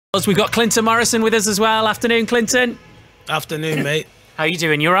We've got Clinton Morrison with us as well. Afternoon, Clinton. Afternoon, mate. How you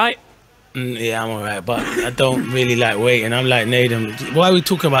doing? You all right? Yeah, I'm all right, but I don't really like waiting. I'm like Nathan. Why are we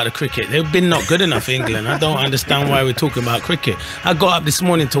talking about the cricket? They've been not good enough, England. I don't understand why we're talking about cricket. I got up this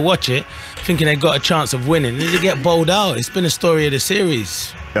morning to watch it, thinking they got a chance of winning. They get bowled out. It's been a story of the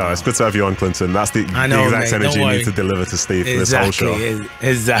series. Yeah, it's good to have you on, Clinton. That's the exact energy you need to deliver to Steve for this whole show.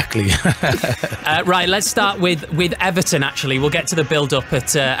 Exactly. Right, let's start with Everton, actually. We'll get to the build-up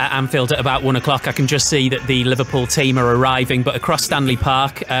at Anfield at about 1 o'clock. I can just see that the Liverpool team are arriving, but across Stanley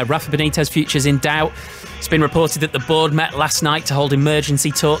Park, Rafa Benitez future's in doubt. It's been reported that the board met last night to hold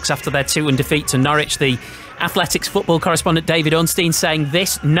emergency talks after their 2-1 defeat to Norwich. The Athletics football correspondent David Ornstein saying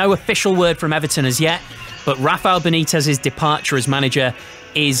this: no official word from Everton as yet, but Rafael Benitez's departure as manager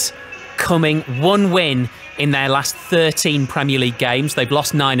is coming. One win in their last 13 Premier League games. They've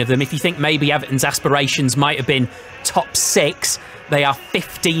lost 9 of them. If you think maybe Everton's aspirations might have been top 6, they are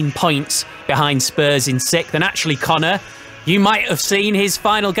 15 points behind Spurs in 6th. And actually, Connor, you might have seen his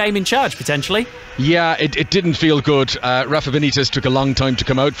final game in charge, potentially. Yeah, it didn't feel good. Rafa Benitez took a long time to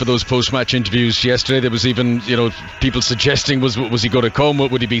come out for those post-match interviews yesterday. There was even, people suggesting was he going to come?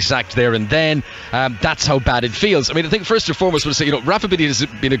 Would he be sacked there and then? That's how bad it feels. I mean, I think first and foremost, I want to say, Rafa Benitez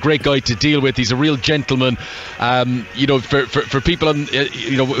has been a great guy to deal with. He's a real gentleman. For people on,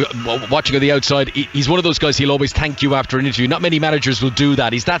 watching on the outside, he's one of those guys. He'll always thank you after an interview. Not many managers will do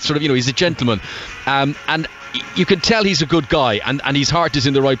that. He's that sort of, he's a gentleman, and you can tell he's a good guy, and his heart is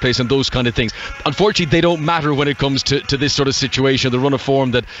in the right place and those kind of things. Unfortunately, they don't matter when it comes to this sort of situation, the run of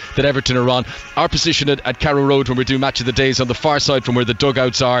form that Everton are on. Our position at Carrow Road when we're doing Match of the Day is on the far side from where the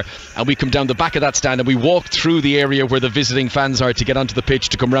dugouts are, and we come down the back of that stand and we walk through the area where the visiting fans are to get onto the pitch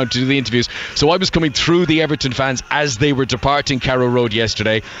to come round to do the interviews. So I was coming through the Everton fans as they were departing Carrow Road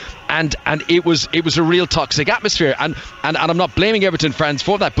yesterday, and it was a real toxic atmosphere, and I'm not blaming Everton fans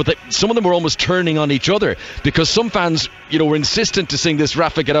for that, but some of them were almost turning on each other, because some fans were insistent to sing this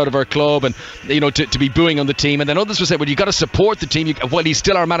 "Rafa, get out of our club," and to be booing on the team, and then others would say, well, you've got to support the team, well, he's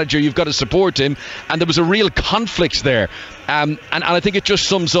still our manager, you've got to support him, and there was a real conflict there. And I think it just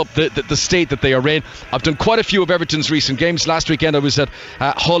sums up the state that they are in. I've done quite a few of Everton's recent games. Last weekend I was at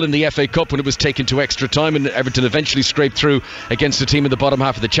Hull in the FA Cup when it was taken to extra time and Everton eventually scraped through against a team in the bottom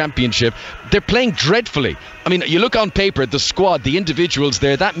half of the Championship. They're playing dreadfully. I mean, you look on paper, the squad, the individuals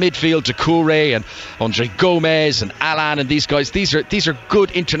there, that midfield, Doucouré and Andre Gomez and Alan and these guys, these are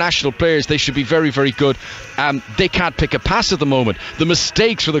good international players. They should be very, very good. They can't pick a pass at the moment. The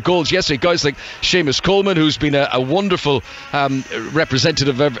mistakes for the goals yesterday, guys like Seamus Coleman, who's been a wonderful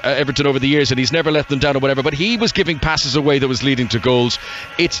representative of Everton over the years, and he's never let them down or whatever, but he was giving passes away that was leading to goals.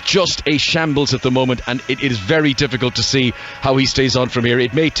 It's just a shambles at the moment, and it is very difficult to see how he stays on from here.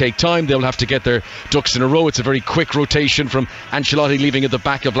 It may take time. They'll have to get their ducks in a row. It's a very quick rotation from Ancelotti leaving at the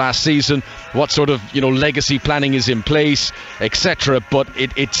back of last season. What sort of legacy planning is in place, etc. But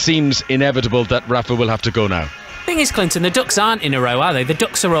it seems inevitable that Rafa will have to go now. Thing is, Clinton, the Ducks aren't in a row, are they? The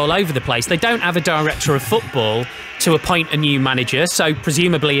Ducks are all over the place. They don't have a director of football to appoint a new manager, so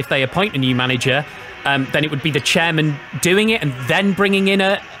presumably if they appoint a new manager, then it would be the chairman doing it and then bringing in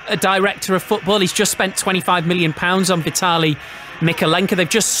a director of football. He's just spent £25 million on Vitali Mykolenko. They've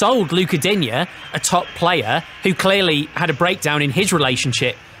just sold Luka Digne, a top player who clearly had a breakdown in his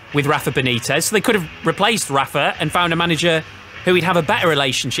relationship with Rafa Benitez, so they could have replaced Rafa and found a manager who he'd have a better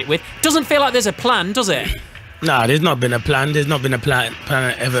relationship with. Doesn't feel like there's a plan, does it? No, there's not been a plan. There's not been a plan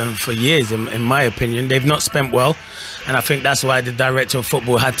at Everton for years, in my opinion. They've not spent well, and I think that's why the director of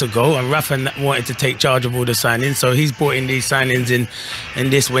football had to go, and Rafa wanted to take charge of all the signings, so he's brought in these signings in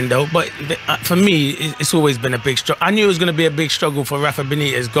this window. But for me, it's always been a big struggle. I knew it was going to be a big struggle for Rafa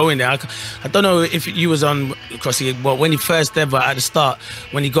Benitez going there. I don't know if you was on Crossy, but when he first ever, at the start,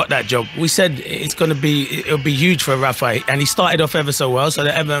 when he got that job, we said it'll be huge for Rafa, and he started off ever so well, so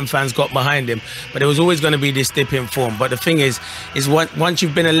the Everton fans got behind him. But there was always going to be this dip in form. But the thing is once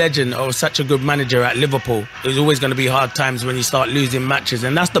you've been a legend or such a good manager at Liverpool, there's always going to be hard times when you start losing matches,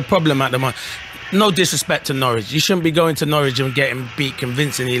 and that's the problem at the moment. No disrespect to Norwich, you shouldn't be going to Norwich and getting beat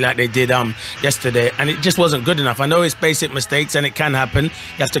convincingly like they did yesterday, and it just wasn't good enough. I know it's basic mistakes and it can happen. You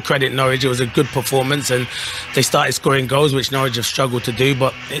have to credit Norwich. It was a good performance and they started scoring goals, which Norwich have struggled to do,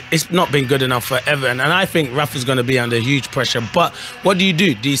 but it's not been good enough for Everton, and I think Rafa's going to be under huge pressure. But what do?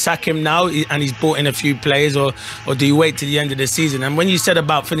 Do you sack him now and he's brought in a few players, or do you wait to the end of the season? And when you said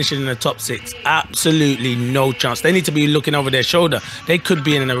about finishing in the top 6, absolutely no chance. They need to be looking over their shoulder. They could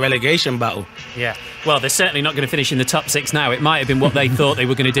be in a relegation battle. Yeah, well, they're certainly not going to finish in the top 6 now. It might have been what they thought they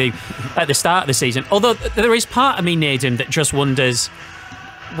were going to do at the start of the season. Although there is part of me, Nathan, that just wonders,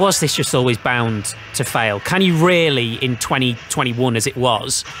 was this just always bound to fail? Can you really, in 2021 as it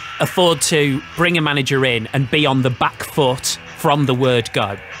was, afford to bring a manager in and be on the back foot from the word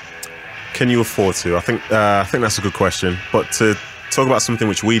go? Can you afford to? I think that's a good question. But to talk about something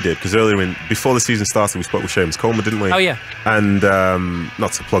which we did, because earlier before the season started, we spoke with Seamus Coleman, didn't we? Oh yeah. And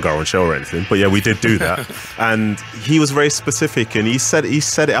not to plug our own show or anything, but yeah, we did do that. And he was very specific, and he said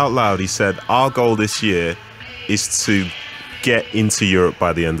it out loud. He said, our goal this year is to get into Europe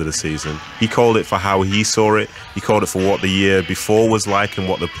by the end of the season. He called it for how he saw it. He called it for what the year before was like and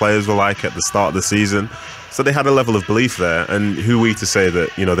what the players were like at the start of the season. So they had a level of belief there, and who are we to say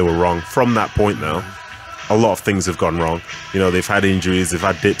that, you know, they were wrong? From that point now, a lot of things have gone wrong. You know, they've had injuries, they've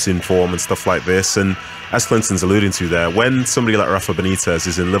had dips in form and stuff like this. And as Clinton's alluding to there, when somebody like Rafa Benitez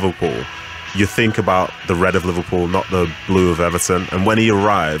is in Liverpool, you think about the red of Liverpool, not the blue of Everton. And when he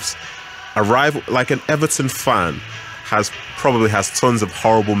arrives like an Everton fan probably has tons of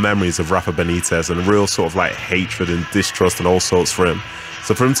horrible memories of Rafa Benitez and a real sort of like hatred and distrust and all sorts for him.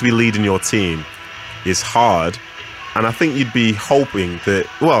 So for him to be leading your team is hard, and I think you'd be hoping that,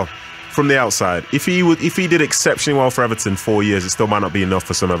 well, from the outside, if he did exceptionally well for Everton 4 years, it still might not be enough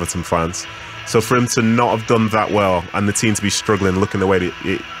for some Everton fans. So for him to not have done that well and the team to be struggling, looking the way that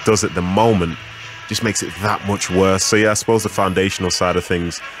it does at the moment, just makes it that much worse. So yeah, I suppose the foundational side of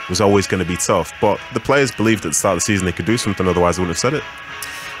things was always going to be tough, but the players believed at the start of the season they could do something, otherwise they wouldn't have said it.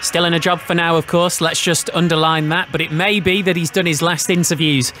 Still in a job for now, of course, let's just underline that, but it may be that he's done his last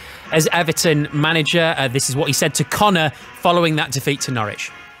interviews as Everton manager. This is what he said to Connor following that defeat to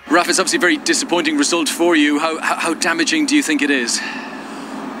Norwich. Raf, it's obviously a very disappointing result for you. How damaging do you think it is?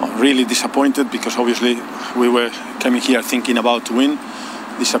 Well, really disappointed, because obviously we were coming here thinking about to win.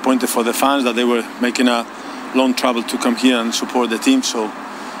 Disappointed for the fans that they were making a long travel to come here and support the team. So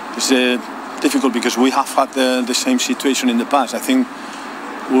it's difficult, because we have had the same situation in the past. I think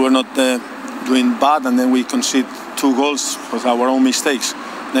we were not doing bad, and then we concede 2 goals with our own mistakes.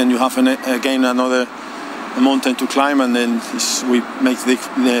 Then you have again another mountain to climb, and then we make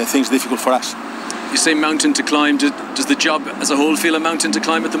the things difficult for us. You say mountain to climb. Does the job as a whole feel a mountain to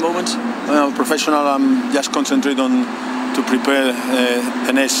climb at the moment? Well, professional, I'm just concentrate on to prepare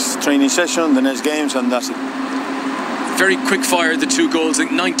the next training session, the next games, and that's it. Very quick fire, the 2 goals, I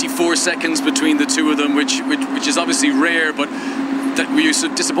think 94 seconds between the 2 of them, which is obviously rare, but were you so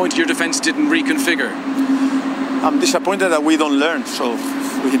disappointed your defence didn't reconfigure? I'm disappointed that we don't learn. So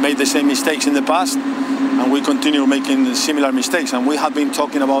we made the same mistakes in the past, and we continue making similar mistakes, and we have been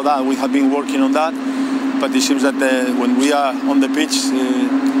talking about that, we have been working on that, but it seems that when we are on the pitch,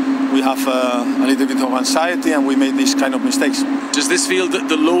 we have a little bit of anxiety, and we made these kind of mistakes. Does this feel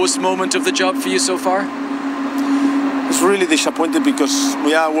the lowest moment of the job for you so far? It's really disappointing, because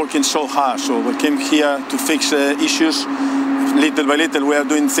we are working so hard. So we came here to fix issues. Little by little, we are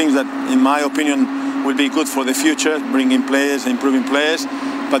doing things that, in my opinion, will be good for the future, bringing players, improving players.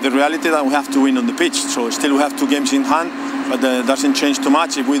 But the reality is that we have to win on the pitch. So still we have 2 games in hand, but that doesn't change too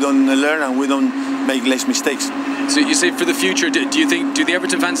much if we don't learn and we don't make less mistakes. So you say for the future, do the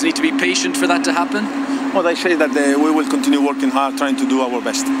Everton fans need to be patient for that to happen? Well, I say that we will continue working hard, trying to do our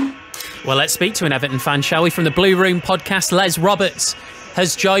best. Well, let's speak to an Everton fan, shall we? From the Blue Room podcast, Les Roberts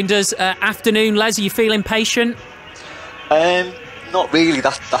has joined us. Afternoon, Les, are you feeling patient? Not really.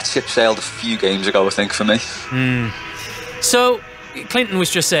 That ship sailed a few games ago, I think, for me. So, Clinton was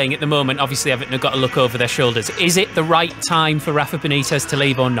just saying at the moment, obviously Everton have got to look over their shoulders. Is it the right time for Rafa Benitez to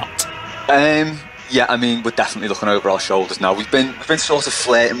leave or not? Yeah, I mean, we're definitely looking over our shoulders now. We've been sort of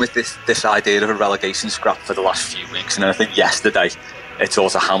flirting with this idea of a relegation scrap for the last few weeks, and I think yesterday it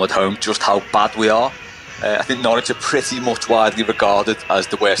also hammered home just how bad we are. I think Norwich are pretty much widely regarded as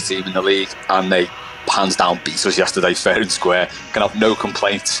the worst team in the league, and they hands down beat us yesterday fair and square. Can have no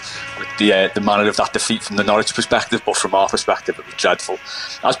complaints with the manner of that defeat from the Norwich perspective, but from our perspective it was dreadful.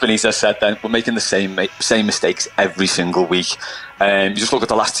 As Benitez said then, we're making the same mistakes every single week. You just look at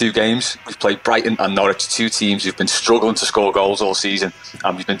the last 2 games. We've played Brighton and Norwich, 2 teams who've been struggling to score goals all season,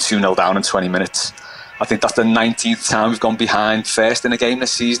 and we've been 2-0 down in 20 minutes. I think that's the 19th time we've gone behind first in a game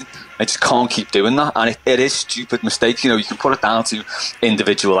this season. I just can't keep doing that, and it is stupid mistakes. You know, you can put it down to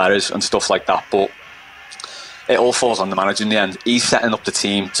individual errors and stuff like that, but it all falls on the manager in the end. He's setting up the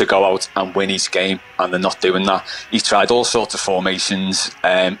team to go out and win each game, and they're not doing that. He's tried all sorts of formations,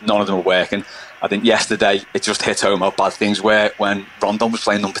 none of them are working. I think yesterday it just hit home how bad things were when Rondon was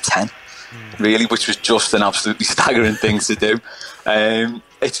playing number 10, really, which was just an absolutely staggering thing to do.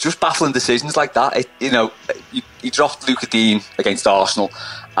 It's just baffling decisions like that. He dropped Luca Dean against Arsenal,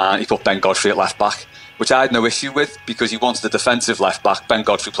 and he put Ben Godfrey at left back, which I had no issue with, because he wanted a defensive left back. Ben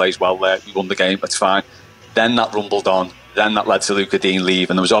Godfrey plays well there, we won the game, that's fine. Then that rumbled on, Then that led to Luca Dean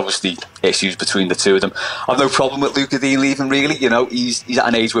leaving. There was obviously issues between the two of them. I've no problem with Luca Dean leaving, really. You know, he's at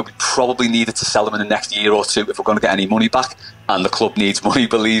an age where we probably needed to sell him in the next year or two if we're going to get any money back. And the club needs money,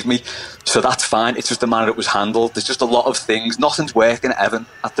 believe me. So that's fine. It's just the manner it was handled. There's just a lot of things. Nothing's working at Everton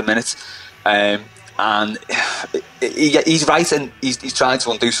at the minute. And he's right, and he's trying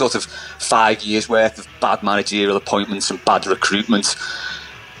to undo sort of 5 years worth of bad managerial appointments and bad recruitment.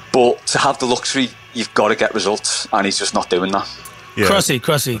 But to have the luxury, you've got to get results, and he's just not doing that. Yeah.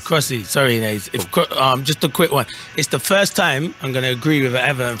 Crossy. Sorry, Naze. Just a quick one. It's the first time I'm going to agree with an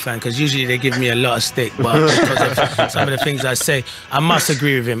Everton fan, because usually they give me a lot of stick, but because of some of the things I say, I must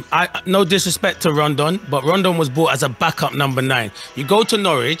agree with him. No disrespect to Rondon, but Rondon was bought as a backup number 9. You go to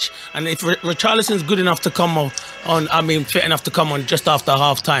Norwich, and if Richarlison's good enough to come on, fit enough to come on just after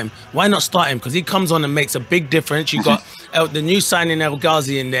half time, why not start him? Because he comes on and makes a big difference. You got the new signing El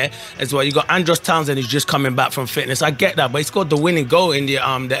Ghazi in there as well. You got Andros Townsend, who's just coming back from fitness. I get that, but he scored the winning goal in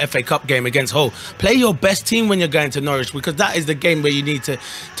the FA Cup game against Hull. Play your best team when you're going to Norwich, because that is the game where you need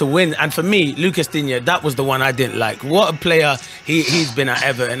to win. And for me, Lucas Digne, that was the one I didn't like. What a player he's been at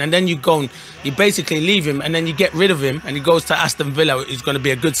Everton. And then you basically leave him, and then you get rid of him, and he goes to Aston Villa. It's going to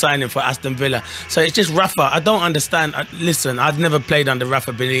be a good signing for Aston Villa. So it's just Rafa. I don't understand. Listen, I've never played under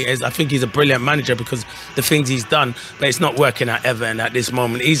Rafa Benitez. I think he's a brilliant manager because the things he's done, but it's not working at Everton at this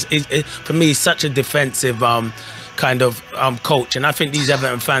moment. For me, he's such a defensive kind of coach, and I think these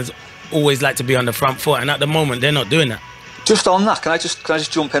Everton fans always like to be on the front foot, and at the moment they're not doing that. Just on that, can I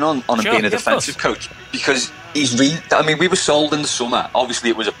just jump in on him being a defensive coach? Because we were sold in the summer.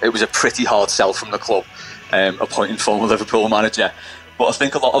 Obviously, it was a pretty hard sell from the club, appointing former Liverpool manager. But I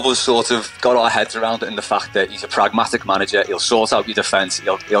think a lot of us sort of got our heads around it in the fact that he's a pragmatic manager. He'll sort out your defence.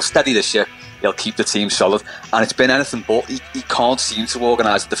 He'll steady the ship. He'll keep the team solid. And it's been anything but. He can't seem to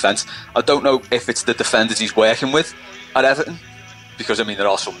organise the defence. I don't know if it's the defenders he's working with at Everton, because there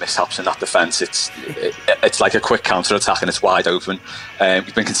are some mishaps in that defence. It's like a quick counter-attack and it's wide open.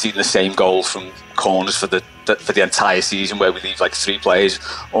 We've been conceding the same goal from corners for the entire season, where we leave like 3 players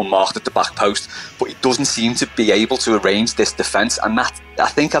unmarked at the back post. But he doesn't seem to be able to arrange this defence, and that, I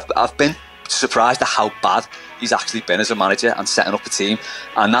think I've been surprised at how bad he's actually been as a manager and setting up a team.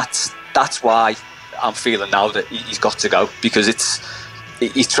 And that's why I'm feeling now that he's got to go, because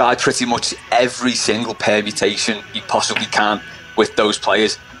he's tried pretty much every single permutation he possibly can with those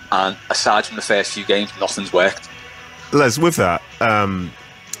players, and aside from the first few games, nothing's worked. Les, with that, how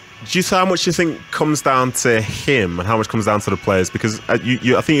much do you think comes down to him and how much comes down to the players? Because I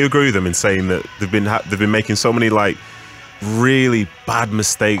think you agree with them in saying that they've been making so many like really bad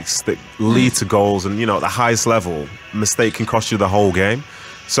mistakes that lead to goals, and at the highest level, a mistake can cost you the whole game.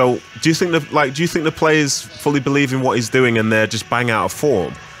 So do you think the players fully believe in what he's doing and they're just bang out of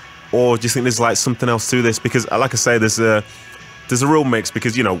form, or do you think there's like something else to this? Because like I say, there's a real mix,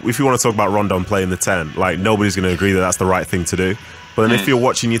 because if you want to talk about Rondon playing the 10, like nobody's going to agree that that's the right thing to do. But then if you're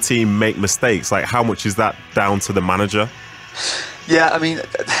watching your team make mistakes, like how much is that down to the manager? Yeah,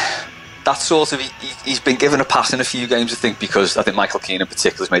 that's sort of, he's been given a pass in a few games, I think, because I think Michael Keane in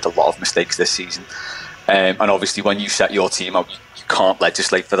particular has made a lot of mistakes this season. And obviously when you set your team up, you can't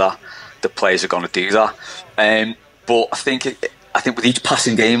legislate for that. The players are going to do that. But I think with each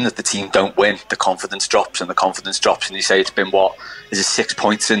passing game that the team don't win, the confidence drops, and you say it's been 6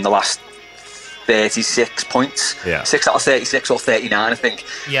 points in the last 36 points? Yeah. 6 out of 36 or 39, I think.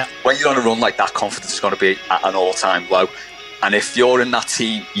 Yeah. When you're on a run like that, confidence is going to be at an all-time low. And if you're in that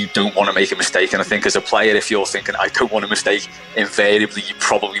team, you don't want to make a mistake. And I think as a player, if you're thinking, I don't want a mistake, invariably you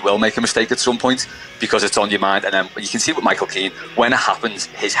probably will make a mistake at some point, because it's on your mind. And then you can see with Michael Keane, when it happens,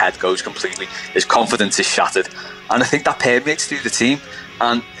 his head goes completely. His confidence is shattered. And I think that permeates through the team.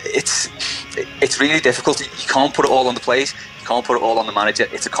 And it's really difficult. You can't put it all on the players. You can't put it all on the manager.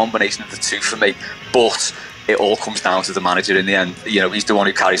 It's a combination of the two for me. But it all comes down to the manager in the end. He's the one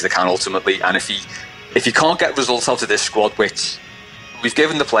who carries the can ultimately. And if you can't get results out of this squad, which we've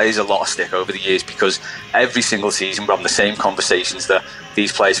given the players a lot of stick over the years, because every single season we're having the same conversations that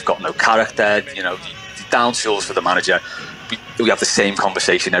these players have got no character, the down tools for the manager. We have the same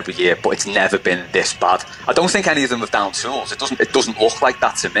conversation every year, but it's never been this bad. I don't think any of them have down tools. It doesn't look like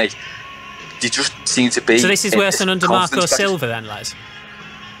that to me. They just seem to be. So this is worse than under Marco Silva then, Les?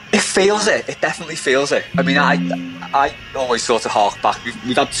 It feels it. It definitely feels it. I always sort of hark back.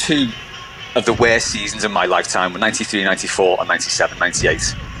 We've had 2 of the worst seasons in my lifetime, were 93, 94 and 97,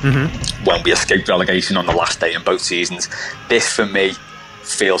 98. When we escaped relegation on the last day in both seasons. This for me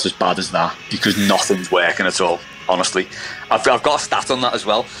feels as bad as that, because nothing's working at all, honestly. I've got a stat on that as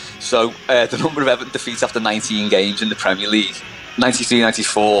well. So the number of Everton defeats after 19 games in the Premier League, 93,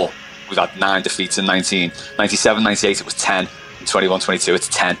 94 we've had 9 defeats in 19. 97, 98 it was 10. 21, 22 it's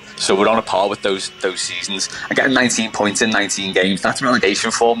 10. So we're on a par with those seasons. And getting 19 points in 19 games, that's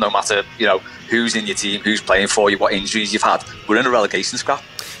relegation form, no matter, you know, who's in your team, who's playing for you, what injuries you've had. We're in a relegation scrap.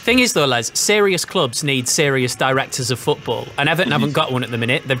 Thing is though, Les, serious clubs need serious directors of football, and Everton haven't got one at the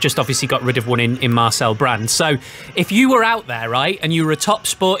minute. They've just obviously got rid of one in Marcel Brand. So if you were out there, right, and you were a top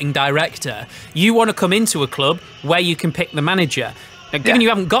sporting director, you want to come into a club where you can pick the manager. Now, given you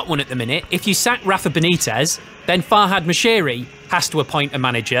haven't got one at the minute, if you sack Rafa Benitez, then Farhad Moshiri has to appoint a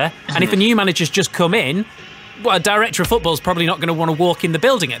manager. And if a new manager's just come in, well, a director of football is probably not going to want to walk in the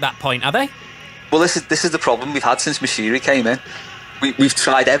building at that point, are they? Well, this is the problem we've had since Moshiri came in. We've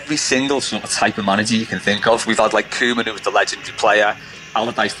tried every single sort of type of manager you can think of. We've had like Koeman, who was the legendary player,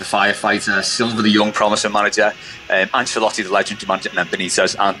 Allardyce the firefighter, Silva the young promising manager, Ancelotti the legendary manager, and then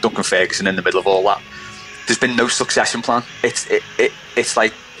Benitez and Duncan Ferguson in the middle of all that. There's been no succession plan. It's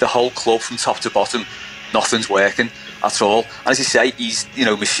like the whole club from top to bottom, nothing's working at all. And as you say,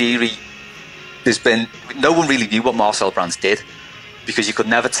 Moshiri, no one really knew what Marcel Brands did, because you could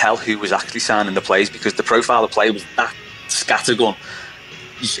never tell who was actually signing the players, because the profile of play was that scattergun.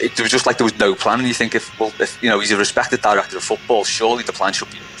 There was no plan, and you think if he's a respected director of football, surely the plan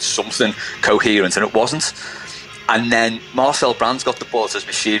should be something coherent, and it wasn't. And then Marcel Brands got the ball as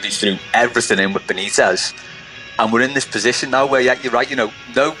Moshiri threw everything in with Benitez, and we're in this position now where, yeah, you're right, no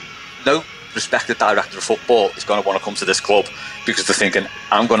respected director of football is going to want to come to this club, because they're thinking,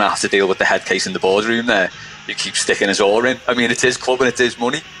 I'm going to have to deal with the head case in the boardroom there who keeps sticking his oar in. I mean, it's his club and it's his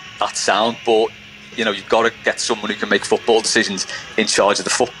money, that's sound, but you've got to get someone who can make football decisions in charge of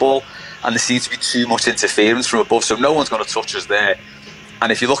the football, and there seems to be too much interference from above, so no one's going to touch us there.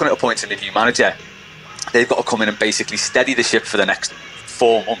 And if you're looking at appointing a new manager, they've got to come in and basically steady the ship for the next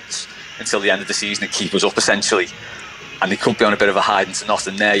 4 months until the end of the season and keep us up, essentially. And they could be on a bit of a hiding to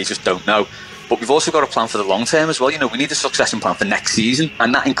nothing there, you just don't know. But we've also got a plan for the long term as well. We need a succession plan for next season,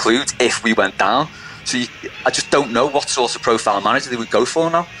 and that includes if we went down. So I just don't know what sort of profile manager they would go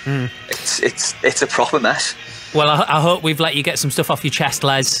for now. It's a proper mess. Well, I hope we've let you get some stuff off your chest,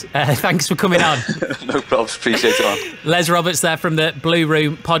 Les. Thanks for coming on. No problems, appreciate it, man. Les Roberts there from the Blue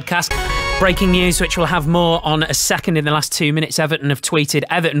Room podcast. Breaking news, which we'll have more on a second. In the last 2 minutes, Everton have tweeted,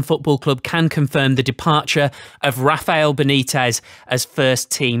 Everton Football Club can confirm the departure of Rafael Benitez as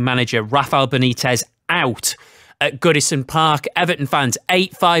first team manager. Rafael Benitez out at Goodison Park. Everton fans,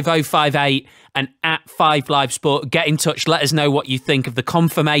 85058 and at 5LiveSport. Get in touch. Let us know what you think of the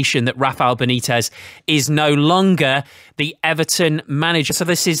confirmation that Rafael Benitez is no longer the Everton manager. So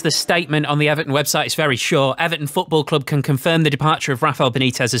this is the statement on the Everton website. It's very short. Everton Football Club can confirm the departure of Rafael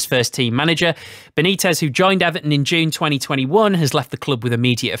Benitez as first team manager. Benitez, who joined Everton in June 2021, has left the club with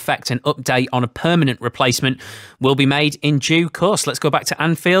immediate effect. An update on a permanent replacement will be made in due course. Let's go back to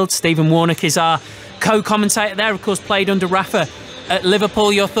Anfield. Stephen Warnock is our co-commentator there, of course, played under Rafa at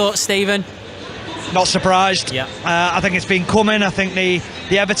Liverpool. Your thoughts, Stephen? Not surprised. Yeah. I think it's been coming. I think the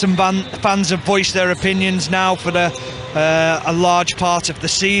Everton fans have voiced their opinions now for a large part of the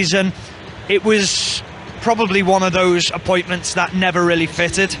season. It was probably one of those appointments that never really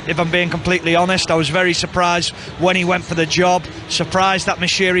fitted, if I'm being completely honest. I was very surprised when he went for the job, surprised that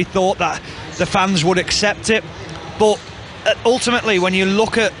Moshiri thought that the fans would accept it. But ultimately, when you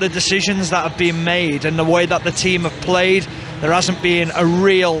look at the decisions that have been made and the way that the team have played, there hasn't been a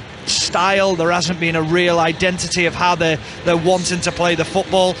real style, there hasn't been a real identity of how they're wanting to play the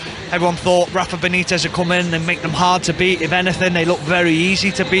football. Everyone thought Rafa Benitez would come in and make them hard to beat. If anything, they look very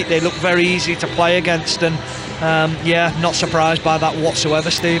easy to beat, they look very easy to play against, and yeah, not surprised by that whatsoever,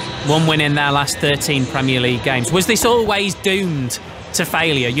 Steve. One win in their last 13 Premier League games. Was this always doomed to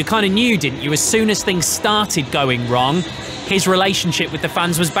failure? You kind of knew, didn't you? As soon as things started going wrong, his relationship with the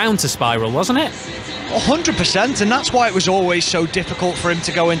fans was bound to spiral, wasn't it? 100%, and that's why it was always so difficult for him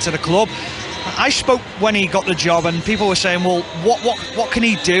to go into the club. I spoke when he got the job, and people were saying, well, what can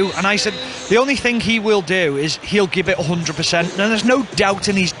he do? And I said, the only thing he will do is he'll give it 100%, and there's no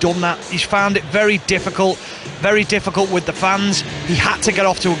doubting he's done that. He's found it very difficult with the fans. He had to get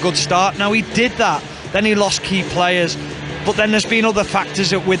off to a good start. Now, he did that, then he lost key players, but then there's been other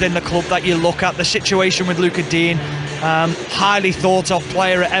factors within the club that you look at. The situation with Luca Dean, highly thought of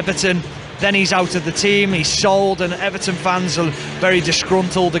player at Everton, then he's out of the team, he's sold, and Everton fans are very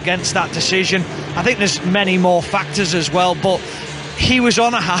disgruntled against that decision. I think there's many more factors as well, but he was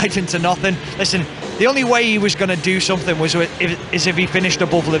on a hiding to nothing. Listen, the only way he was going to do something was if he finished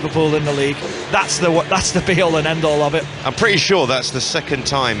above Liverpool in the league. That's the be-all and end-all of it. I'm pretty sure that's the second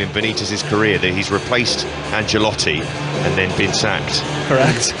time in Benitez's career that he's replaced Ancelotti and then been sacked.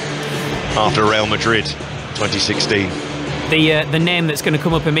 Correct. After Real Madrid 2016. The name that's going to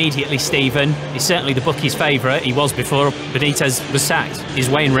come up immediately, Stephen, is certainly the bookie's favourite. He was before Benitez was sacked. Is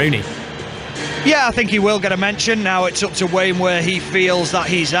Wayne Rooney. Yeah, I think he will get a mention. Now it's up to Wayne where he feels that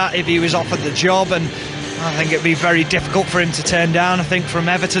he's at, if he was offered the job, and I think it'd be very difficult for him to turn down. I think from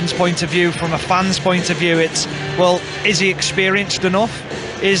Everton's point of view, from a fan's point of view, it's, well, is he experienced enough?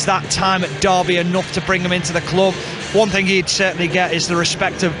 Is that time at Derby enough to bring him into the club? One thing he'd certainly get is the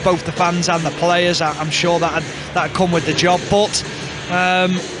respect of both the fans and the players. I'm sure that'd come with the job. But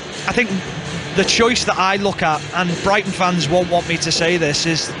I think the choice that I look at, and Brighton fans won't want me to say this,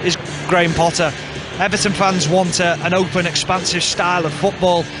 is Graham Potter. Everton fans want an open, expansive style of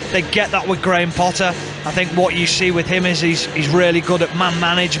football. They get that with Graham Potter. I think what you see with him is he's really good at man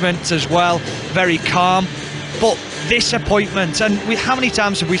management as well, very calm. But this appointment, and how many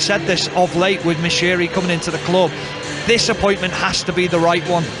times have we said this of late with Mishiri coming into the club, this appointment has to be the right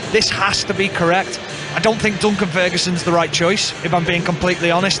one. This has to be correct. I don't think Duncan Ferguson's the right choice, if I'm being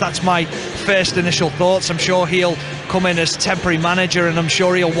completely honest. That's my first initial thoughts. I'm sure he'll come in as temporary manager, and I'm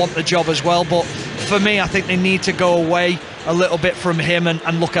sure he'll want the job as well. But for me, I think they need to go away a little bit from him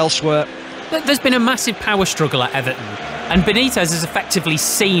and look elsewhere. There's been a massive power struggle at Everton, and Benitez has effectively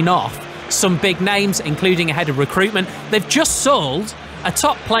seen off some big names, including a head of recruitment. They've just sold a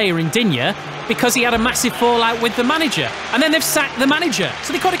top player in Digne because he had a massive fallout with the manager, and then they've sacked the manager,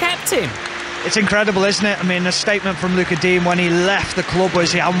 so they could have kept him. It's incredible, isn't it? I mean, a statement from Luca Dean when he left the club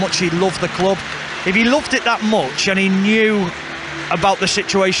was how much he loved the club. If he loved it that much and he knew about the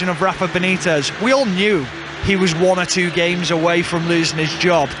situation of Rafa Benitez, we all knew he was 1 or 2 games away from losing his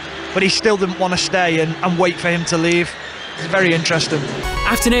job, but he still didn't want to stay and wait for him to leave. It's very interesting.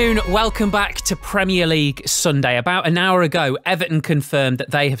 Afternoon, welcome back to Premier League Sunday. About an hour ago, Everton confirmed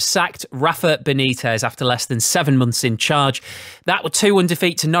that they have sacked Rafa Benitez after less than 7 months in charge. That 2-1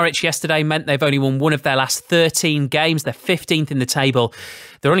 defeat to Norwich yesterday meant they've only won 1 of their last 13 games. They're 15th in the table.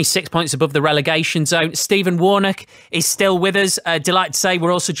 They're only 6 points above the relegation zone. Stephen Warnock is still with us. Delighted to say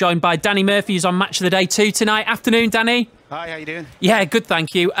we're also joined by Danny Murphy, who's on Match of the Day 2 tonight. Afternoon, Danny. Hi, how you doing? Yeah, good,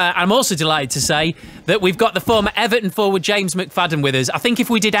 thank you. I'm also delighted to say that we've got the former Everton forward James McFadden with us. I think if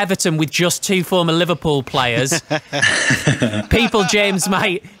we did Everton with just 2 former Liverpool players, people, James,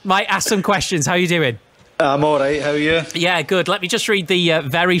 might ask some questions. How are you doing? I'm all right, how are you? Yeah, good. Let me just read the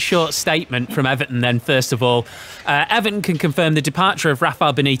very short statement from Everton then, first of all. Everton can confirm the departure of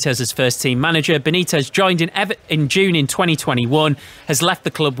Rafael Benitez as first-team manager. Benitez joined in June in 2021, has left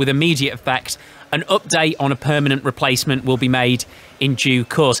the club with immediate effect. An update on a permanent replacement will be made in due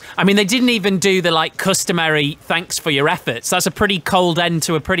course. I mean, they didn't even do the customary thanks for your efforts. That's a pretty cold end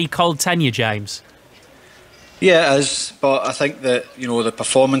to a pretty cold tenure, James. Yeah, it is, but I think that, the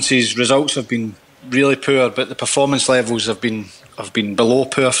performances, results have been really poor, but the performance levels have been below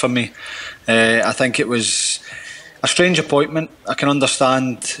poor for me. I think it was a strange appointment. I can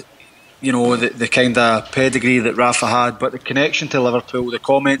understand the kind of pedigree that Rafa had, but the connection to Liverpool, the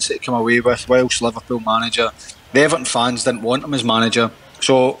comments that he came away with whilst Liverpool manager, the Everton fans didn't want him as manager.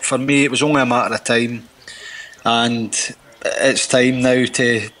 So for me, it was only a matter of time, and it's time now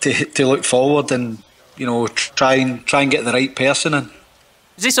to look forward and try and get the right person in.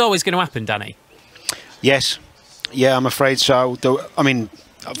 Is this always going to happen, Danny? Yes, yeah, I'm afraid so. I mean,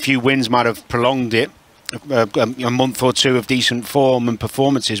 a few wins might have prolonged it. A month or 2 of decent form and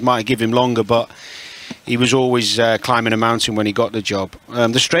performances might give him longer, but he was always climbing a mountain when he got the job.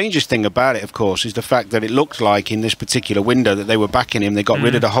 The strangest thing about it, of course, is the fact that it looked like in this particular window that they were backing him. They got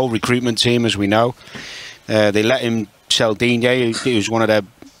rid of the whole recruitment team, as we know. They let him sell Digne, he was one of their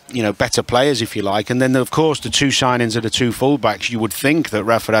better players, if you like. And then, of course, the 2 signings of the 2 fullbacks, you would think that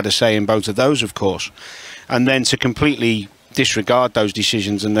Rafa had a say in both of those, of course. And then to completely disregard those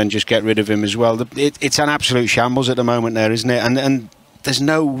decisions and then just get rid of him as well. It's an absolute shambles at the moment there, isn't it? And there's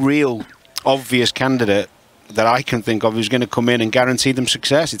no real obvious candidate that I can think of who's going to come in and guarantee them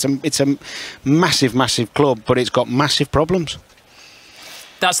success. It's a massive, massive club, but it's got massive problems.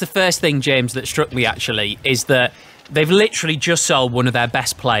 That's the first thing, James, that struck me, actually, is that they've literally just sold one of their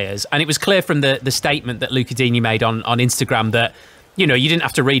best players. And it was clear from the statement that Luca Digne made on Instagram that you didn't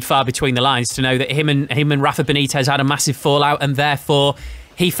have to read far between the lines to know that him and Rafa Benitez had a massive fallout, and therefore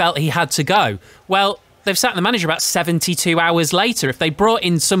he felt he had to go. Well, they've sacked the manager about 72 hours later. If they brought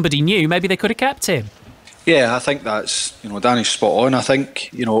in somebody new, maybe they could have kept him. Yeah, I think that's, Danny's spot on. I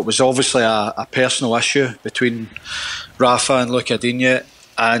think, it was obviously a personal issue between Rafa and Luca Digne,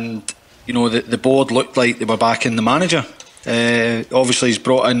 and, the board looked like they were backing the manager. Obviously, he's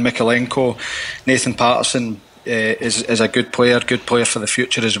brought in Mikalenko, Nathan Patterson. Is a good player for the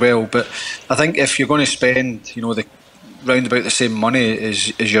future as well. But I think if you're going to spend, the round about the same money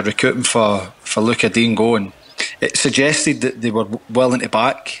as you're recruiting for Luca Digne going, it suggested that they were willing to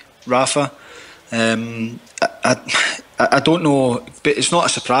back Rafa. I don't know, but it's not a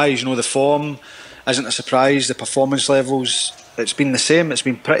surprise. The form isn't a surprise. The performance levels, it's been the same. It's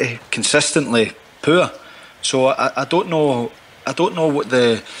been pretty consistently poor. So I don't know. I don't know what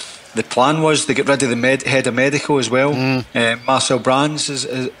the plan was to get rid of the head of medical as well. Marcel Brands is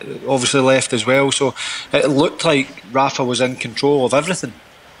obviously left as well. So it looked like Rafa was in control of everything.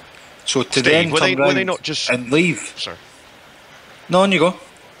 So to Steve, then were turn they not just and leave? Sorry. No, on you go.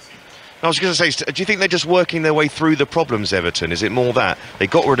 I was going to say, do you think they're just working their way through the problems, Everton? Is it more that they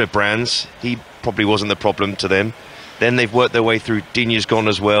got rid of Brands? He probably wasn't the problem to them. Then they've worked their way through. Digne's gone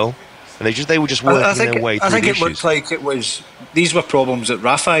as well, and they were just working their way through. I think the it looked like these were problems that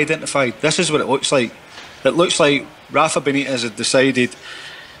Rafa identified. This is what it looks like. It looks like Rafa Benitez had decided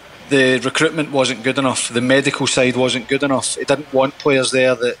the recruitment wasn't good enough, the medical side wasn't good enough. He didn't want players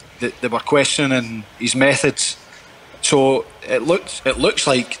there that were questioning his methods. So it looks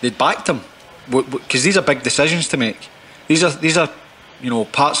like they'd backed him, because these are big decisions to make. These are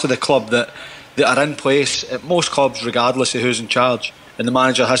parts of the club that are in place at most clubs, regardless of who's in charge, and the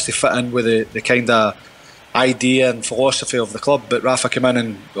manager has to fit in with the kind of idea and philosophy of the club. But Rafa came in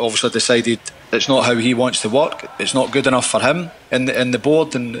and obviously decided it's not how he wants to work. It's not good enough for him, and the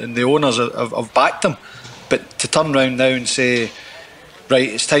board and the owners have backed him. But to turn around now and say, right,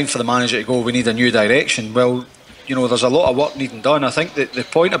 it's time for the manager to go, we need a new direction. Well, there's a lot of work needing done. I think that the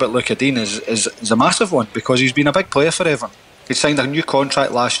point about Luca Dean is a massive one, because he's been a big player for Everton. He signed a new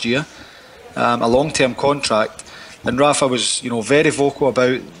contract last year, a long-term contract, and Rafa was very vocal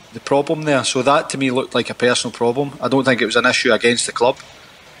about the problem there. So that to me looked like a personal problem. I don't think it was an issue against the club.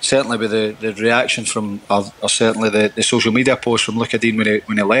 Certainly with the reaction from, or certainly the social media post from Luca Dean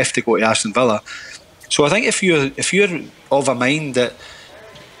when he left to go to Aston Villa. So I think if you're of a mind that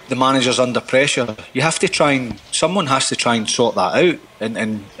the manager's under pressure, you have to someone has to try and sort that out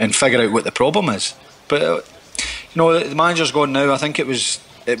and figure out what the problem is. But the manager's gone now. I think it was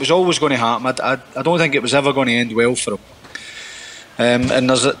always going to happen. I don't think it was ever going to end well for him. And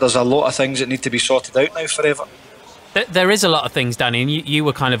there's a lot of things that need to be sorted out now for Everton. There is a lot of things, Danny, and you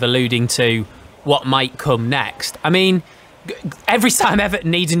were kind of alluding to what might come next. I mean, every time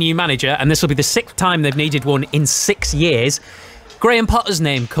Everton needs a new manager, and this will be the 6th time they've needed one in 6 years, Graham Potter's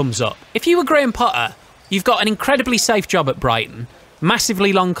name comes up. If you were Graham Potter, you've got an incredibly safe job at Brighton,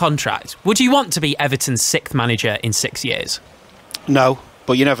 massively long contract. Would you want to be Everton's 6th manager in 6 years? No,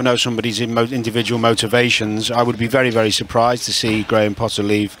 but you never know somebody's individual motivations. I would be very, very surprised to see Graham Potter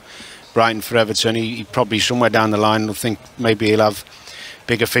leave Brighton for Everton. He probably somewhere down the line will think maybe he'll have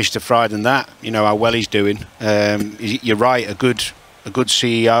bigger fish to fry than that. How well he's doing. You're right, a good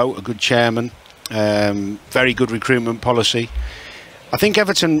CEO, a good chairman, very good recruitment policy. I think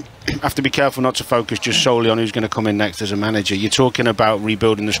Everton have to be careful not to focus just solely on who's going to come in next as a manager. You're talking about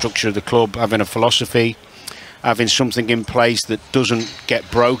rebuilding the structure of the club, having a philosophy, having something in place that doesn't get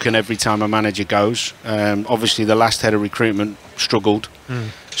broken every time a manager goes. Obviously, the last head of recruitment struggled.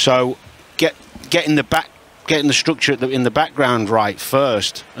 So getting the structure in the background right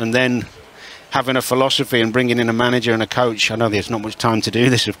first, and then having a philosophy and bringing in a manager and a coach. I know there's not much time to do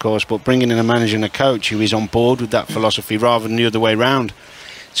this, of course, but bringing in a manager and a coach who is on board with that philosophy rather than the other way around.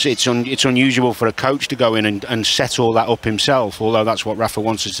 It's unusual for a coach to go in and set all that up himself, although that's what Rafa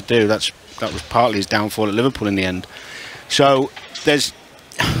wants us to do. That was partly his downfall at Liverpool in the end. So there's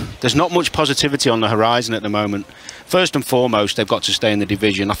not much positivity on the horizon at the moment. First and foremost, they've got to stay in the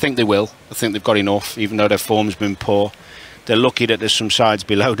division. I think they will. I think they've got enough, even though their form's been poor. They're lucky that there's some sides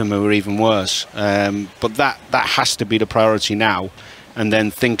below them who are even worse. But that has to be the priority now, and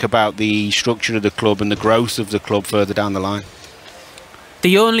then think about the structure of the club and the growth of the club further down the line.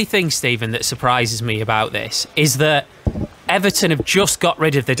 The only thing, Stephen, that surprises me about this is that Everton have just got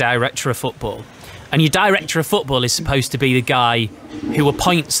rid of the director of football. And your director of football is supposed to be the guy who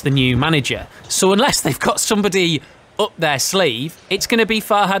appoints the new manager. So unless they've got somebody up their sleeve, it's going to be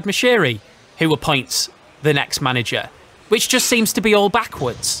Farhad Moshiri who appoints the next manager, which just seems to be all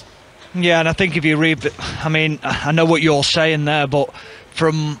backwards. Yeah, and I think if you read, I know what you're saying there, but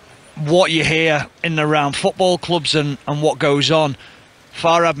from what you hear in and around football clubs and what goes on,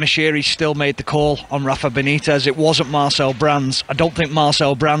 Farhad Moshiri still made the call on Rafa Benitez. It wasn't Marcel Brands. I don't think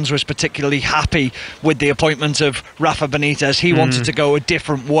Marcel Brands was particularly happy with the appointment of Rafa Benitez. He wanted to go a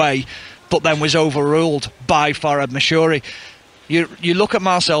different way, but then was overruled by Farhad Moshiri. You look at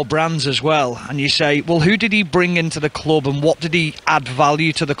Marcel Brands as well, and you say, well, who did he bring into the club and what did he add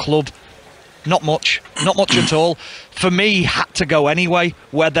value to the club? Not much. not much at all. For me, he had to go anyway,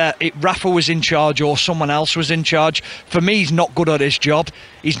 whether Rafa was in charge or someone else was in charge. For me, he's not good at his job.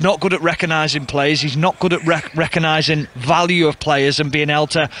 He's not good at recognising players. He's not good at recognising value of players and being able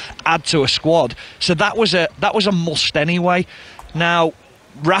to add to a squad. So that was a must anyway. Now,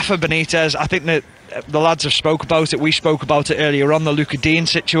 Rafa Benitez, I think that the lads have spoke about it. We spoke about it earlier on, the Luca Dean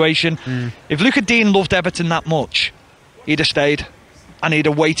situation. If Luca Dean loved Everton that much, he'd have stayed and he'd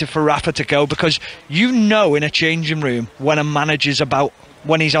have waited for Rafa to go, because you know in a changing room when a manager's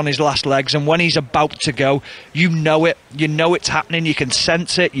when he's on his last legs and when he's about to go, you know it. You know it's happening. You can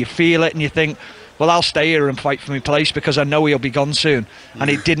sense it. You feel it, and you think, well, I'll stay here and fight for my place because I know he'll be gone soon. And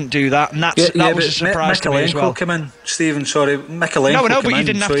he didn't do that, and that was a surprise to me as well. Came in, Stephen. Sorry, Mikalenko. No, but you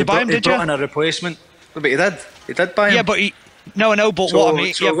didn't have to buy him, did you? He brought in a replacement, but he did. He did buy him. Yeah, but but what I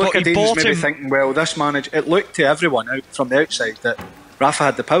mean, but he bought him. Thinking, well, this manager. It looked to everyone out from the outside that Rafa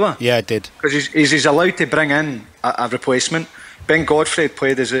had the power. Yeah, it did. Because he's allowed to bring in a replacement. Ben Godfrey had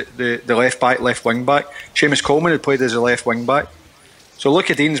played as the left back, left wing back. Seamus Coleman had played as a left wing back. So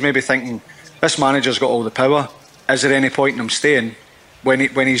Luca Dean's maybe thinking, this manager's got all the power. Is there any point in him staying when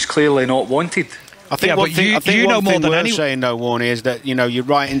he's clearly not wanted? I think one thing we're saying though, Warnie, is that you're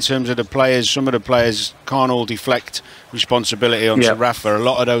right in terms of the players. Some of the players can't all deflect responsibility onto Rafa. A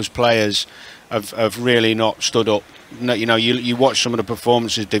lot of those players have really not stood up. You watch some of the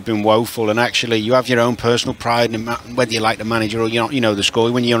performances; they've been woeful. And actually, you have your own personal pride in whether you like the manager or the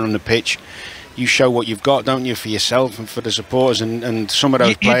score. When you're on the pitch, you show what you've got, don't you, for yourself and for the supporters. And some of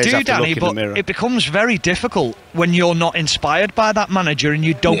those players have to look in the mirror. It becomes very difficult when you're not inspired by that manager and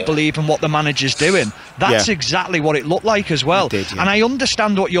you don't believe in what the manager's doing. That's exactly what it looked like as well. And I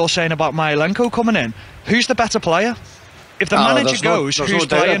understand what you're saying about Mikalenko coming in. Who's the better player? If the manager goes, who's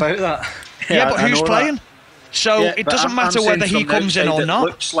playing? About that. But who's playing? So it doesn't matter whether he comes in or not. It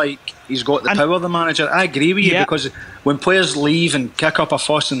looks like he's got the power, the manager. I agree with you, because when players leave and kick up a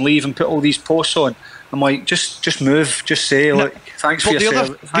fuss and leave and put all these posts on, I'm like, just move, just say, look, thanks for your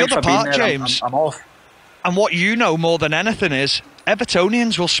service. Thanks for being there, James, I'm off. And what you know more than anything is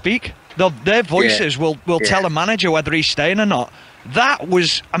Evertonians will speak. Their voices will tell a manager whether he's staying or not. That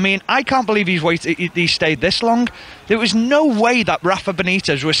was, I can't believe he stayed this long. There was no way that Rafa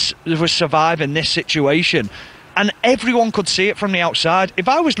Benitez was surviving this situation. And everyone could see it from the outside. If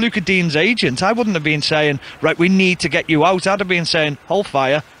I was Luca Dean's agent, I wouldn't have been saying, right, we need to get you out. I'd have been saying, hold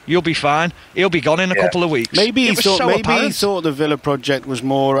fire, you'll be fine. He'll be gone in a couple of weeks. Maybe he thought the Villa project was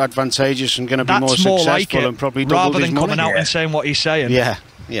more advantageous and going to be more successful and probably doubled his money. Rather than coming out and saying what he's saying.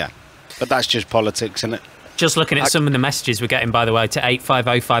 Yeah. But that's just politics, isn't it? Just looking at some of the messages we're getting, by the way, to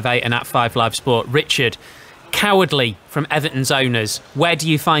 85058 and at 5Live Sport. Richard, cowardly from Everton's owners. Where do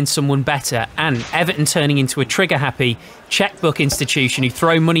you find someone better? And Everton turning into a trigger-happy checkbook institution who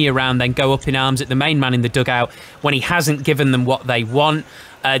throw money around, then go up in arms at the main man in the dugout when he hasn't given them what they want.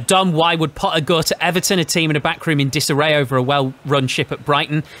 Dom, why would Potter go to Everton, a team in a backroom in disarray over a well-run ship at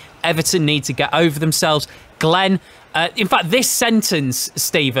Brighton? Everton need to get over themselves. Glenn, in fact, this sentence,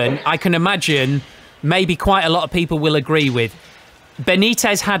 Stephen, I can imagine maybe quite a lot of people will agree with.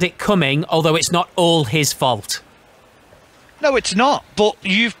 Benitez had it coming, although it's not all his fault. No, it's not. But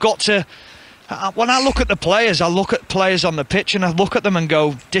you've got to... when I look at the players, I look at players on the pitch and I look at them and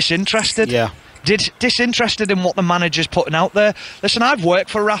go, disinterested. Yeah. Disinterested in what the manager's putting out there. Listen, I've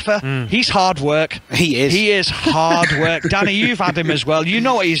worked for Rafa. He's hard work. He is hard work. Danny, you've had him as well. You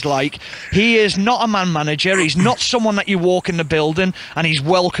know what he's like. He is not a man manager. He's not someone that you walk in the building and he's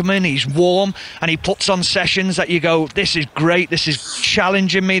welcoming, he's warm, and he puts on sessions that you go, this is great, this is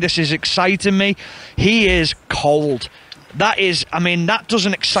challenging me, this is exciting me. He is cold. That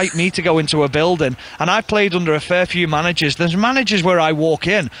doesn't excite me to go into a building. And I've played under a fair few managers. There's managers where I walk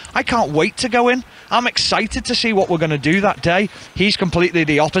in, I can't wait to go in. I'm excited to see what we're going to do that day. He's completely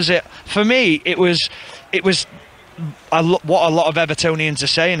the opposite. For me, it was what a lot of Evertonians are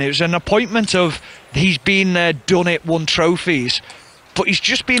saying. It was an appointment of, he's been there, done it, won trophies. But he's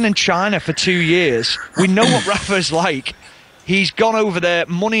just been in China for 2 years. We know what Rafa's like. He's gone over there,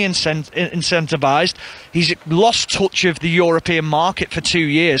 money incentivised. He's lost touch of the European market for 2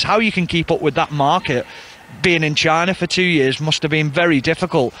 years. How you can keep up with that market, being in China for 2 years, must have been very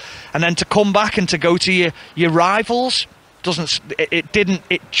difficult. And then to come back and to go to your rivals,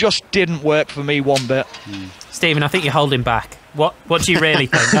 it just didn't work for me one bit. Stephen, I think you're holding back. What do you really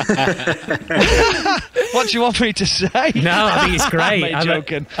think? What do you want me to say? No, I think it's great. I'm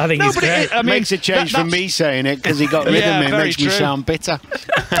joking. I think it's great. It makes a change from me saying it because he got rid of me. It makes me sound bitter.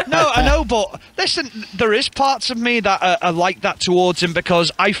 No, I know, but listen, there is parts of me that are like that towards him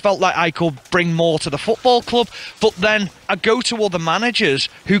because I felt like I could bring more to the football club, but then I go to other managers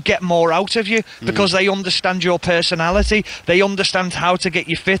who get more out of you because they understand your personality, they understand how to get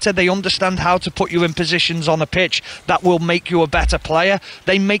you fitter, they understand how to put you in positions on a pitch that will make you a better player.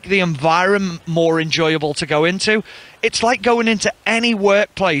 They make the environment more enjoyable to go into. It's like going into any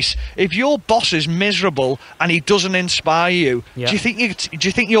workplace. If your boss is miserable and he doesn't inspire you, do you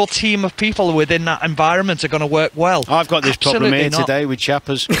think your team of people within that environment are going to work well? I've got this problem here today with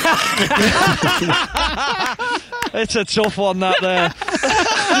Chappers. It's a tough one, that there.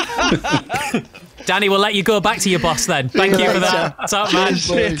 Danny, we'll let you go back to your boss then. Thank you for that. Top man.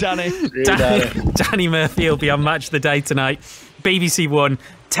 See you, Danny. Danny Murphy will be on Match of the Day tonight. BBC One,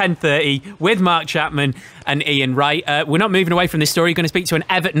 10:30, with Mark Chapman and Ian Wright. We're not moving away from this story. We're going to speak to an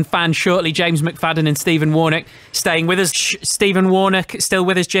Everton fan shortly, James McFadden and Stephen Warnock staying with us. Stephen Warnock still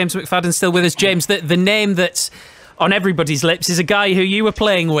with us, James McFadden still with us. James, the name that's on everybody's lips is a guy who you were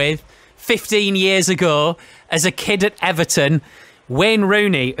playing with 15 years ago as a kid at Everton, Wayne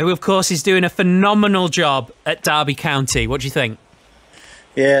Rooney, who of course is doing a phenomenal job at Derby County. What do you think?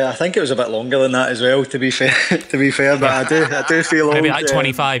 Yeah, I think it was a bit longer than that as well, to be fair. But I do feel old. Maybe like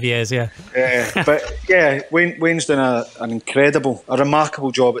 25 years, yeah. Yeah, but yeah, Wayne's done a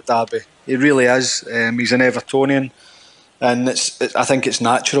remarkable job at Derby. He really is. He's an Evertonian, and I think it's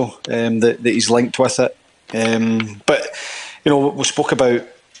natural that he's linked with it. But you know, we spoke about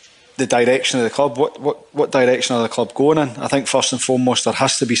the direction of the club. What direction are the club going in? I think first and foremost there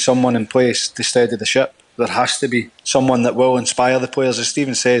has to be someone in place to steady the ship. There has to be someone that will inspire the players. As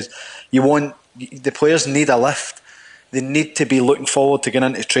Stephen says, the players need a lift. They need to be looking forward to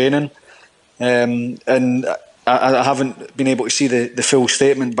getting into training. And I haven't been able to see the full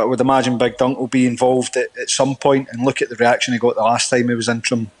statement, but I would imagine Big Dunk will be involved at some point, and look at the reaction he got the last time he was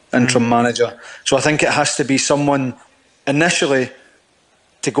interim manager. So I think it has to be someone initially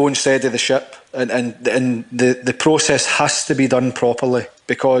to go and steady the ship, and the process has to be done properly,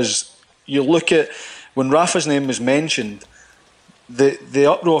 because you look at when Rafa's name was mentioned, the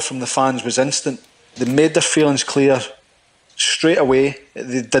uproar from the fans was instant. They made their feelings clear straight away.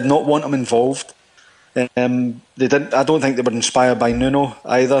 They did not want him involved. They didn't. I don't think they were inspired by Nuno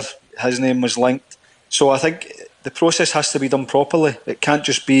either. His name was linked. So I think the process has to be done properly. It can't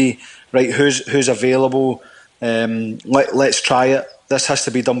just be right. Who's available? Let's try it. This has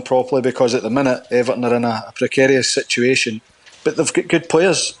to be done properly, because at the minute Everton are in a precarious situation. But they've got good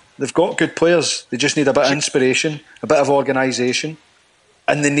players. They've got good players. They just need a bit of inspiration, a bit of organisation,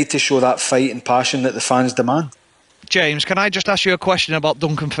 and they need to show that fight and passion that the fans demand. James, can I just ask you a question about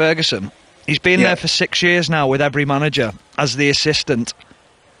Duncan Ferguson? He's been there for 6 years now with every manager as the assistant.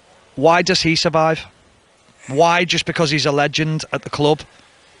 Why does he survive? Why? Just because he's a legend at the club?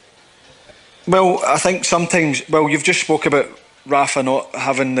 Well, I think sometimes... Well, you've just spoke about Rafa not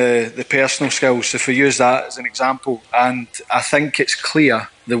having the personal skills, so if we use that as an example, and I think it's clear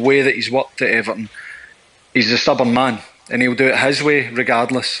the way that he's worked at Everton, he's a stubborn man and he'll do it his way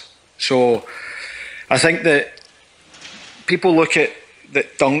regardless. So I think that people look at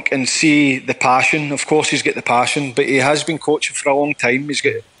Dunk and see the passion. Of course he's got the passion, but he has been coaching for a long time. He's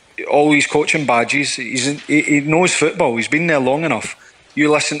got all these coaching badges. He knows football. He's been there long enough.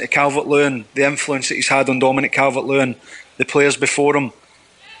 You listen to Calvert-Lewin, the influence that he's had on Dominic Calvert-Lewin, the players before him,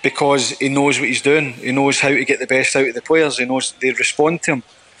 because he knows what he's doing. He knows how to get the best out of the players. He knows they respond to him.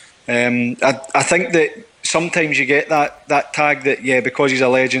 I think that sometimes you get that tag that, because he's a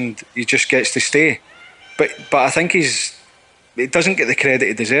legend, he just gets to stay. But I think he doesn't get the credit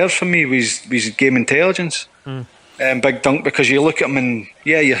he deserves from me with his game intelligence. Big Dunk, because you look at him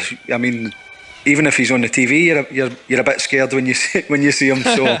and even if he's on the TV, you're a bit scared when you see him.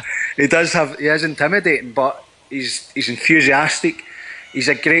 So he is intimidating, but he's enthusiastic. He's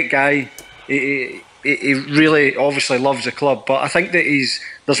a great guy. He really obviously loves the club, but I think that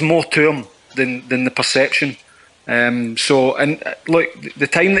there's more to him than the perception. Look, the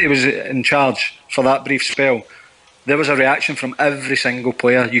time that he was in charge for that brief spell, there was a reaction from every single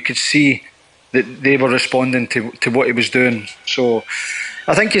player. You could see that they were responding to what he was doing. So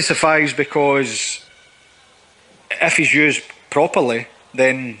I think he survives because if he's used properly,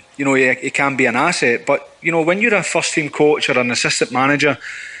 then he can be an asset. But when you're a first team coach or an assistant manager,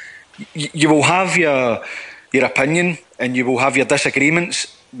 you will have your opinion and you will have your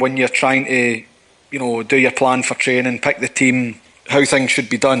disagreements when you're trying to do your plan for training, pick the team, how things should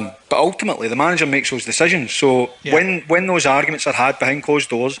be done, but ultimately the manager makes those decisions. So when those arguments are had behind closed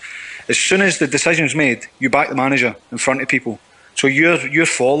doors, as soon as the decision's made, you back the manager in front of people. So you're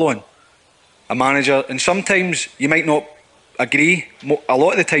following a manager, and sometimes you might not agree. A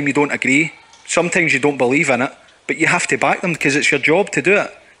lot of the time you don't agree. Sometimes you don't believe in it, but you have to back them because it's your job to do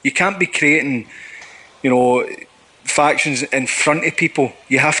it. You can't be creating, factions in front of people.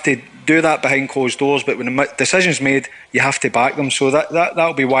 You have to do that behind closed doors, but when the decision's made, you have to back them. So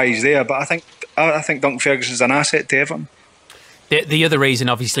that'll be why he's there. But I think Duncan Ferguson's an asset to Everton. The other reason,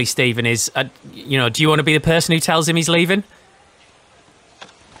 obviously, Stephen, is do you want to be the person who tells him he's leaving?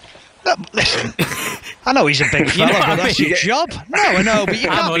 No, listen, I know he's a big fella, but that's your job. No, I know, but you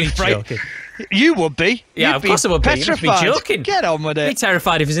can't be afraid. You would be. Yeah, of course I would be. You'd be joking. Get on with it. I'd be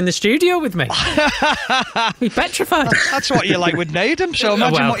terrified if he was in the studio with me. Be petrified. That's what you like with Naden, so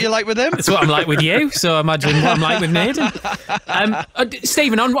imagine what you like with him. That's what I'm like with you, so imagine what I'm like with Naden.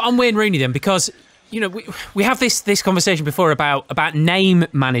 Stephen, on Wayne Rooney then, because we have this conversation before about name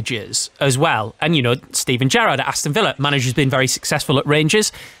managers as well. And, Steven Gerrard at Aston Villa, manager's been very successful at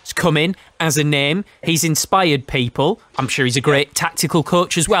Rangers. He's come in as a name. He's inspired people. I'm sure he's a great tactical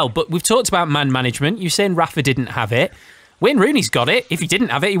coach as well. But we've talked about man management. You're saying Rafa didn't have it. Wayne Rooney's got it. If he didn't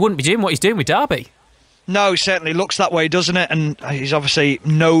have it, he wouldn't be doing what he's doing with Derby. No, it certainly looks that way, doesn't it? And he's obviously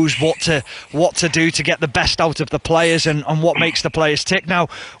knows what to do to get the best out of the players and what makes the players tick. Now,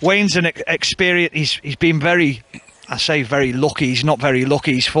 Wayne's an experience. He's been very lucky. He's not very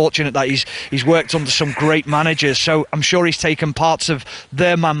lucky. He's fortunate that he's worked under some great managers. So I'm sure he's taken parts of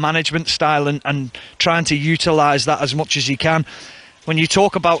their man management style and trying to utilise that as much as he can. When you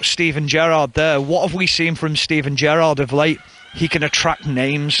talk about Steven Gerrard there, what have we seen from Steven Gerrard of late? He can attract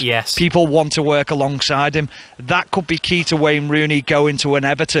names. Yes. People want to work alongside him. That could be key to Wayne Rooney going to an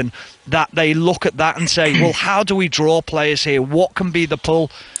Everton, that they look at that and say, well, how do we draw players here? What can be the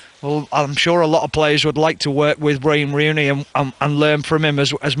pull? Well, I'm sure a lot of players would like to work with Wayne Rooney and learn from him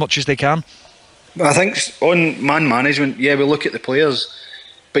as much as they can. I think on man management, we look at the players,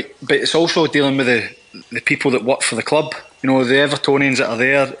 but it's also dealing with the people that work for the club. The Evertonians that are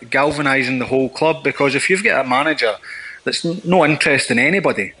there, galvanising the whole club. Because if you've got a manager that's no interest in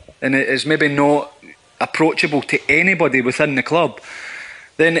anybody and it is maybe not approachable to anybody within the club,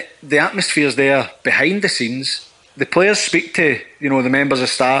 then the atmosphere's there behind the scenes. The players speak to the members of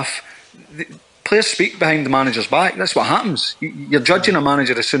staff. The players speak behind the manager's back. That's what happens. You're judging a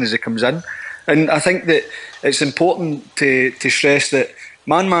manager as soon as he comes in. And I think that it's important to stress that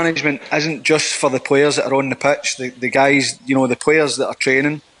man management isn't just for the players that are on the pitch, the guys, the players that are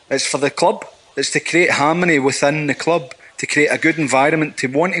training. It's for the club. It's to create harmony within the club, to create a good environment, to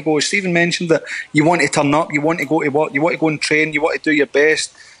want to go. Stephen mentioned that you want to turn up, you want to go to work, you want to go and train, you want to do your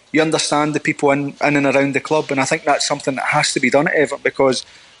best. You understand the people in and around the club, and I think that's something that has to be done at Everton, because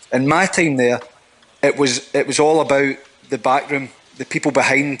in my time there, it was all about the backroom, the people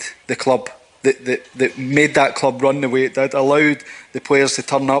behind the club that made that club run the way it did, allowed the players to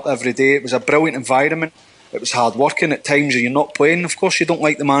turn up every day. It was a brilliant environment. It was hard working at times when you're not playing. Of course, you don't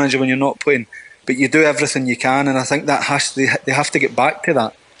like the manager when you're not playing, but you do everything you can, and I think that they have to get back to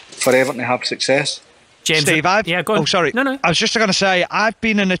that for Everton to have success. James, Steve, go on. Oh, sorry. No. I was just going to say, I've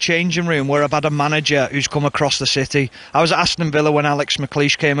been in a changing room where I've had a manager who's come across the city. I was at Aston Villa when Alex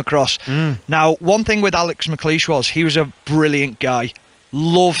McLeish came across. Now, one thing with Alex McLeish was he was a brilliant guy.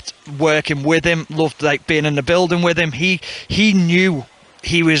 Loved working with him. Loved being in the building with him. He knew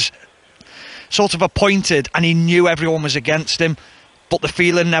he was sort of appointed, and he knew everyone was against him. But the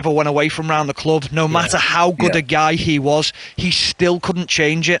feeling never went away from around the club. No matter how good a guy he was, he still couldn't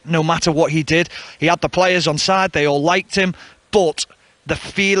change it, no matter what he did. He had the players on side, they all liked him, but the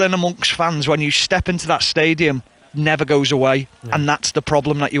feeling amongst fans when you step into that stadium never goes away, and that's the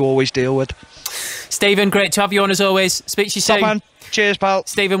problem that you always deal with. Stephen, great to have you on as always. Speak to you soon. Top man. Cheers, pal.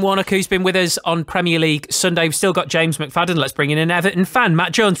 Stephen Warnock, who's been with us on Premier League Sunday. We've still got James McFadden. Let's bring in an Everton fan,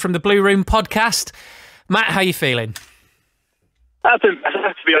 Matt Jones from the Blue Room podcast. Matt, how are you feeling? To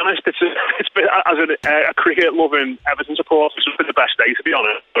be honest, it's been, as a cricket-loving Everton supporter, it's been the best day, to be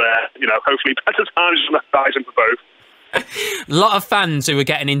honest. But, hopefully better times on the horizon for both. A lot of fans who are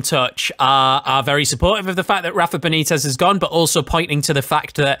getting in touch are very supportive of the fact that Rafa Benitez has gone, but also pointing to the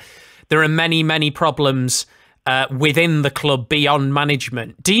fact that there are many, many problems within the club beyond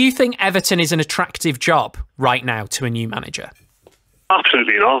management. Do you think Everton is an attractive job right now to a new manager?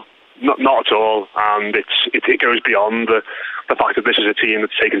 Absolutely not. Not at all. And it goes beyond the fact that this is a team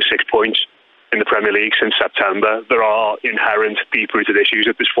that's taken 6 points in the Premier League since September. There are inherent, deep-rooted issues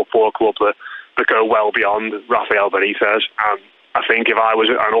at this football club that go well beyond Rafael Benitez. And I think if I was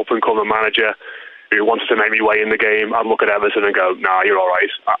an up-and-coming manager who wanted to make me way in the game, I'd look at Everton and go, nah, you're all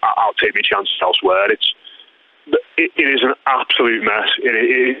right. I'll take my chances elsewhere. It is an absolute mess.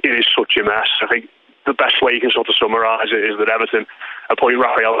 It is such a mess. I think the best way you can sort of summarise it is that Everton appoint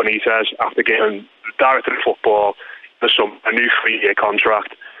Rafael Benitez after getting the director of football a new 3-year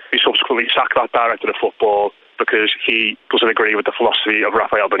contract. He subsequently sacked that director of football because he doesn't agree with the philosophy of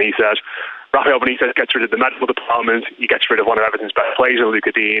Rafael Benitez. Rafael Benitez gets rid of the medical department. He gets rid of one of Everton's best players,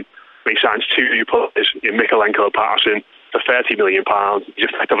 Luca Dean. He signs 2 new players in Mikalenko and Patterson for £30 million. He's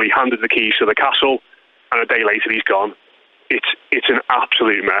effectively handed the keys to the castle, and a day later he's gone. It's an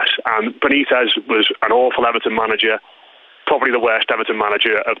absolute mess. And Benitez was an awful Everton manager, probably the worst Everton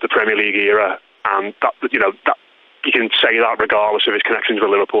manager of the Premier League era. And that you can say that regardless of his connections with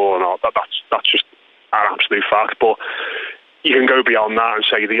Liverpool or not. That's just an absolute fact. But you can go beyond that and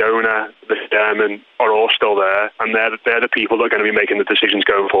say the owner, the chairman are all still there, and they're the people that are going to be making the decisions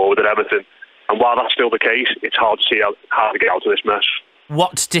going forward at Everton. And while that's still the case, it's hard to see how to get out of this mess.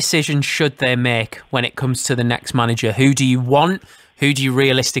 What decisions should they make when it comes to the next manager? Who do you want? Who do you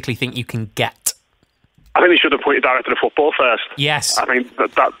realistically think you can get? I think they should appoint a director of football first. Yes. I think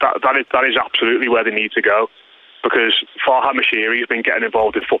that is absolutely where they need to go, because Farhad Moshiri has been getting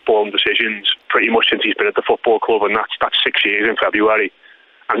involved in football and decisions pretty much since he's been at the football club, and that's 6 years in February.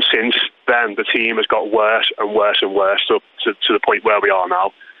 And since then, the team has got worse and worse and worse to the point where we are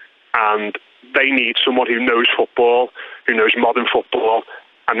now. And they need someone who knows football, who knows modern football,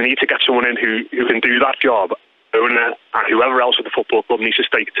 and they need to get someone in who can do that job. Owner and whoever else at the football club needs to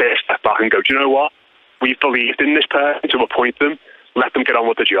take a step back and go, do you know what? We've believed in this person to appoint them. Let them get on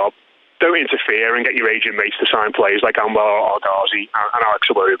with the job. Don't interfere and get your agent mates to sign players like Anwar Al-Ghazi and Alex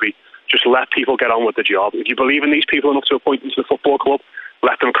Iwobi. Just let people get on with the job. If you believe in these people enough to appoint them to the football club,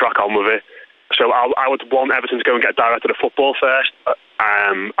 let them crack on with it. So I would want Everton to go and get a director of football first,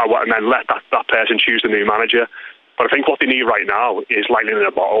 and then let that person choose the new manager. But I think what they need right now is lightning in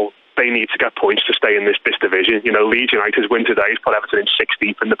a bottle. They need to get points to stay in this division. You know, Leeds United's win today has put Everton in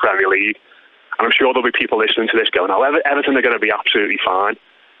 16th in the Premier League. And I'm sure there'll be people listening to this going, oh, Everton are going to be absolutely fine.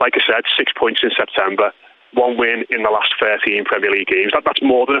 Like I said, 6 points in September, 1 win in the last 13 Premier League games. That's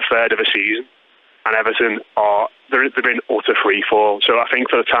more than a third of a season. And Everton they're in utter free fall. So I think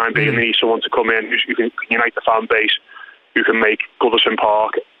for the time being, they need someone to come in who can unite the fan base, who can make Goodison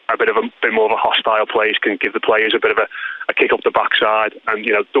Park a bit more of a hostile place, can give the players a bit of a kick up the backside. And,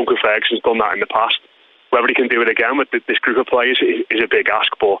 you know, Duncan Ferguson's done that in the past. Whether he can do it again with this group of players is a big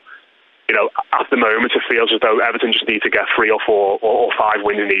ask, but you know, at the moment it feels as though Everton just need to get 3 or 4 or 5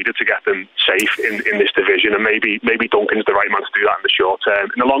 wins needed to get them safe in this division, and maybe Duncan's the right man to do that in the short term.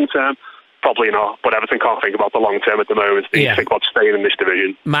 In the long term, probably not, but Everton can't think about the long term at the moment. They need to think about staying in this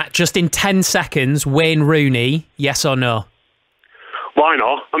division. Matt, just in 10 seconds, Wayne Rooney, yes or no? Why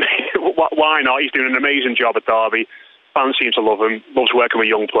not? I mean, why not? He's doing an amazing job at Derby. Fans seem to love him, loves working with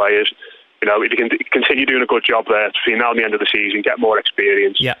young players. You know, if he can continue doing a good job there between now and the end of the season, get more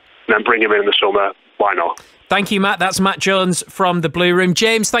experience, and then bring him in the summer, why not? Thank you, Matt. That's Matt Jones from the Blue Room.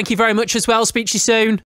 James, thank you very much as well. Speak to you soon.